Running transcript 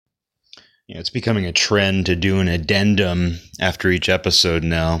It's becoming a trend to do an addendum after each episode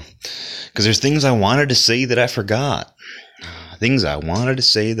now, because there's things I wanted to say that I forgot. Things I wanted to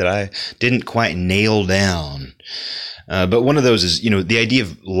say that I didn't quite nail down. But one of those is, the idea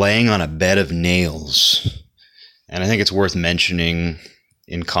of laying on a bed of nails. And I think it's worth mentioning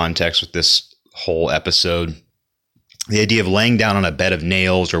in context with this whole episode. The idea of laying down on a bed of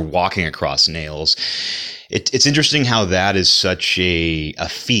nails or walking across nails. It's interesting how that is such a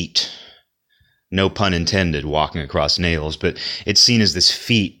feat. No pun intended, walking across nails, but it's seen as this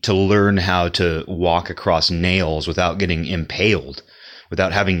feat to learn how to walk across nails without getting impaled,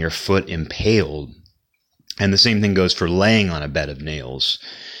 without having your foot impaled. And the same thing goes for laying on a bed of nails.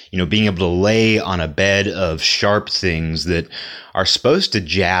 Being able to lay on a bed of sharp things that are supposed to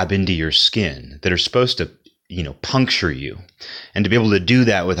jab into your skin, that are supposed to, puncture you, and to be able to do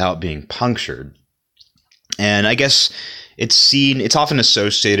that without being punctured. And I guess it's often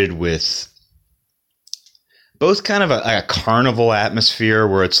associated with both kind of a carnival atmosphere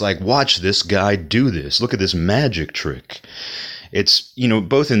where it's like, watch this guy do this. Look at this magic trick. It's,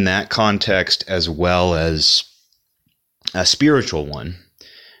 both in that context as well as a spiritual one.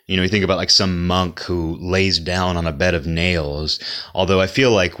 You think about like some monk who lays down on a bed of nails, although I feel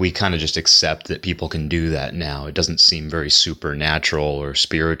like we kind of just accept that people can do that now. It doesn't seem very supernatural or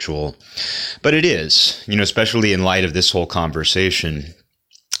spiritual, but it is, especially in light of this whole conversation.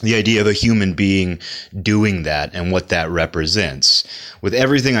 The idea of a human being doing that and what that represents. With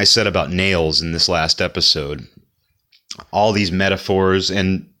everything I said about nails in this last episode, all these metaphors,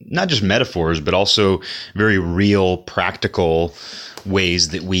 and not just metaphors, but also very real, practical ways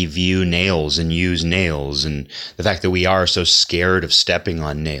that we view nails and use nails, and the fact that we are so scared of stepping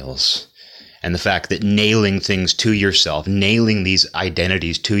on nails. And the fact that nailing things to yourself, nailing these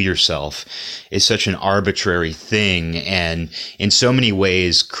identities to yourself is such an arbitrary thing and in so many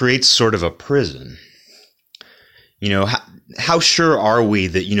ways creates sort of a prison. How sure are we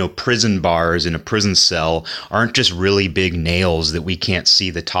that, prison bars in a prison cell aren't just really big nails that we can't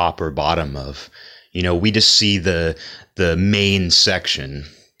see the top or bottom of? We just see the main section.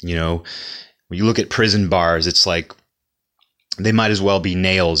 When you look at prison bars, it's like, they might as well be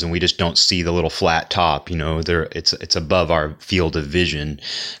nails and we just don't see the little flat top, it's above our field of vision.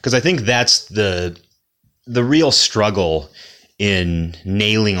 Because I think that's the real struggle in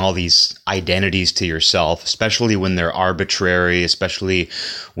nailing all these identities to yourself, especially when they're arbitrary, especially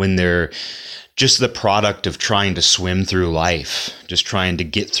when they're just the product of trying to swim through life, just trying to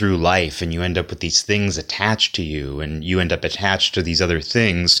get through life, and you end up with these things attached to you, and you end up attached to these other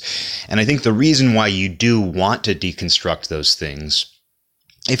things. And I think the reason why you do want to deconstruct those things,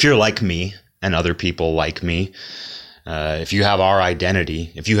 if you're like me and other people like me, if you have our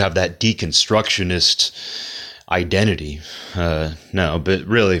identity, if you have that deconstructionist identity, but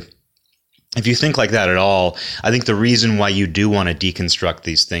really, if you think like that at all, I think the reason why you do want to deconstruct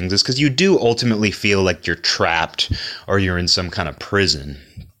these things is because you do ultimately feel like you're trapped or you're in some kind of prison.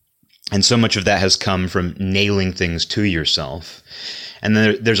 And so much of that has come from nailing things to yourself. And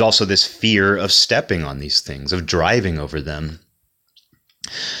then there's also this fear of stepping on these things, of driving over them.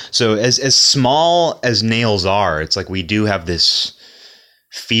 So as small as nails are, it's like we do have this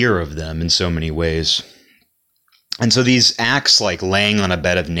fear of them in so many ways. And so these acts like laying on a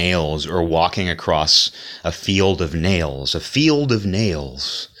bed of nails or walking across a field of nails,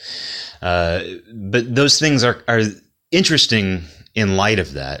 but those things are interesting in light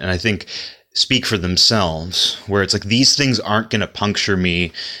of that. And I think speak for themselves, where it's like, these things aren't going to puncture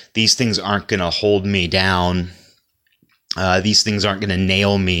me. These things aren't going to hold me down. These things aren't going to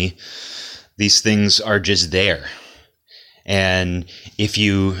nail me. These things are just there. And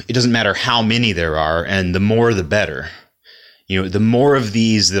it doesn't matter how many there are, and the more the better. The more of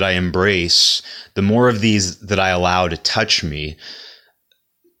these that I embrace, the more of these that I allow to touch me,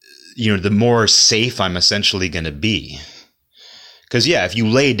 the more safe I'm essentially going to be. Because if you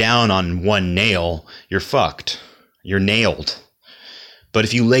lay down on one nail, you're fucked. You're nailed. But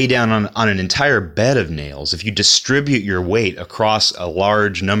if you lay down on an entire bed of nails, if you distribute your weight across a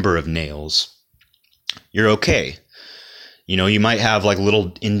large number of nails, you're okay. You might have like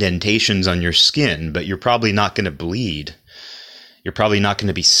little indentations on your skin, but you're probably not going to bleed. You're probably not going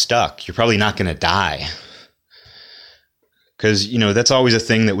to be stuck. You're probably not going to die. Because, that's always a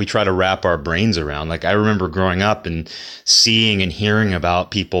thing that we try to wrap our brains around. Like, I remember growing up and seeing and hearing about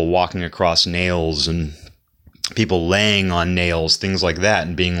people walking across nails and people laying on nails, things like that,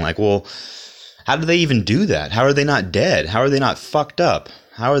 and being like, well, how do they even do that? How are they not dead? How are they not fucked up?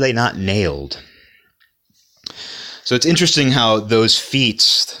 How are they not nailed? So it's interesting how those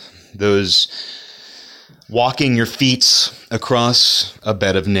feats, those walking your feet across a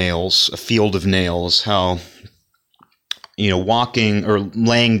bed of nails, a field of nails, how, walking or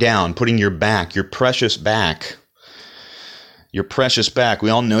laying down, putting your back, your precious back, we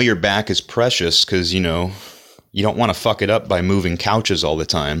all know your back is precious because, you don't want to fuck it up by moving couches all the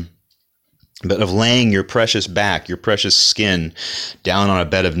time. But of laying your precious back, your precious skin down on a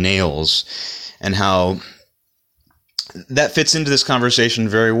bed of nails, and how that fits into this conversation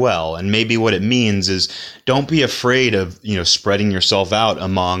very well. And maybe what it means is don't be afraid of, spreading yourself out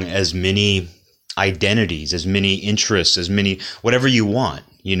among as many identities, as many interests, as many, whatever you want.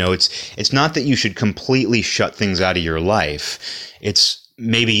 It's not that you should completely shut things out of your life. It's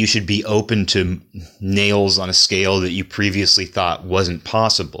maybe you should be open to nails on a scale that you previously thought wasn't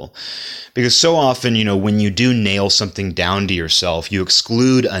possible. Because so often, when you do nail something down to yourself, you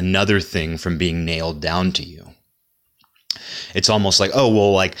exclude another thing from being nailed down to you. It's almost like,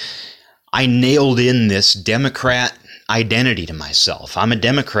 I nailed in this Democrat identity to myself. I'm a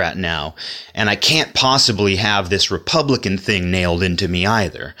Democrat now, and I can't possibly have this Republican thing nailed into me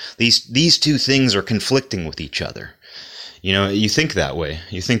either. These two things are conflicting with each other. You think that way.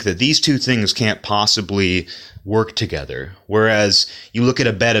 You think that these two things can't possibly work together. Whereas you look at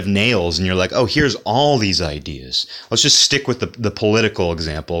a bed of nails and you're like, oh, here's all these ideas. Let's just stick with the political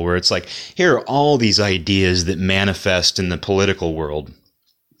example where it's like, here are all these ideas that manifest in the political world.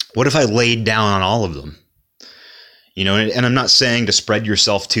 What if I laid down on all of them? And I'm not saying to spread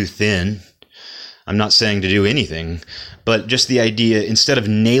yourself too thin. I'm not saying to do anything, but just the idea, instead of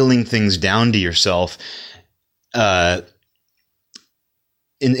nailing things down to yourself,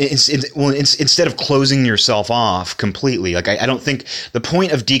 instead of closing yourself off completely, I don't think the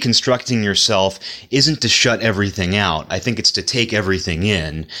point of deconstructing yourself isn't to shut everything out. I think it's to take everything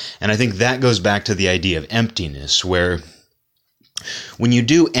in. And I think that goes back to the idea of emptiness, where when you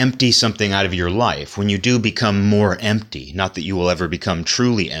do empty something out of your life, when you do become more empty, not that you will ever become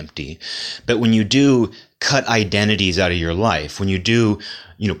truly empty, but when you do cut identities out of your life, when you do,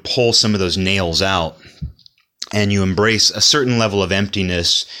 pull some of those nails out, and you embrace a certain level of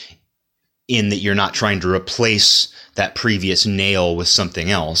emptiness in that you're not trying to replace that previous nail with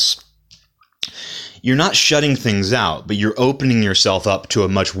something else, you're not shutting things out, but you're opening yourself up to a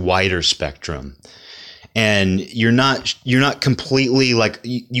much wider spectrum. And you're not completely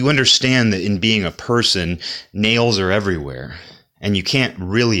you understand that in being a person, nails are everywhere and you can't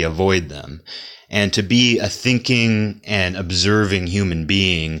really avoid them. And to be a thinking and observing human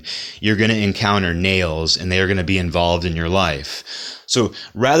being, you're going to encounter nails and they're going to be involved in your life. So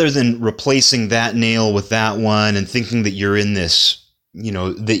rather than replacing that nail with that one and thinking that you're in this,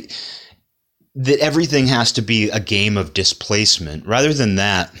 that everything has to be a game of displacement, rather than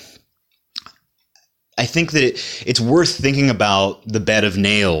that, I think that it's worth thinking about the bed of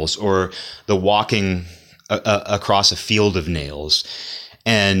nails or the walking across a field of nails.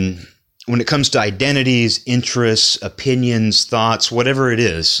 And when it comes to identities, interests, opinions, thoughts, whatever it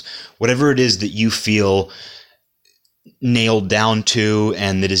is that you feel nailed down to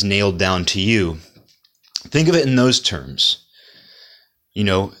and that is nailed down to you, think of it in those terms.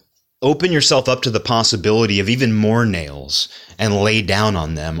 Open yourself up to the possibility of even more nails and lay down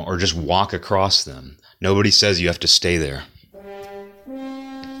on them or just walk across them. Nobody says you have to stay there.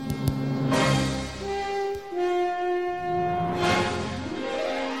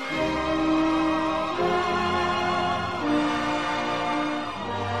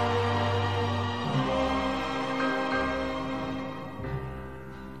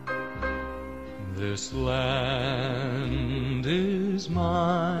 This land is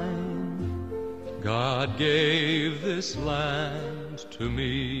mine. God gave this land to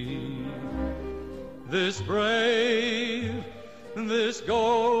me. This brave, this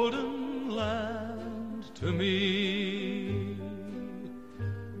golden land to me.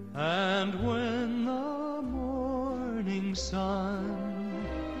 And when the morning sun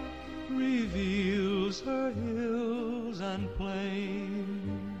reveals her hills and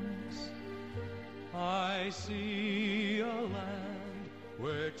plains, I see a land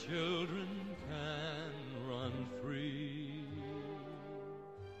where children can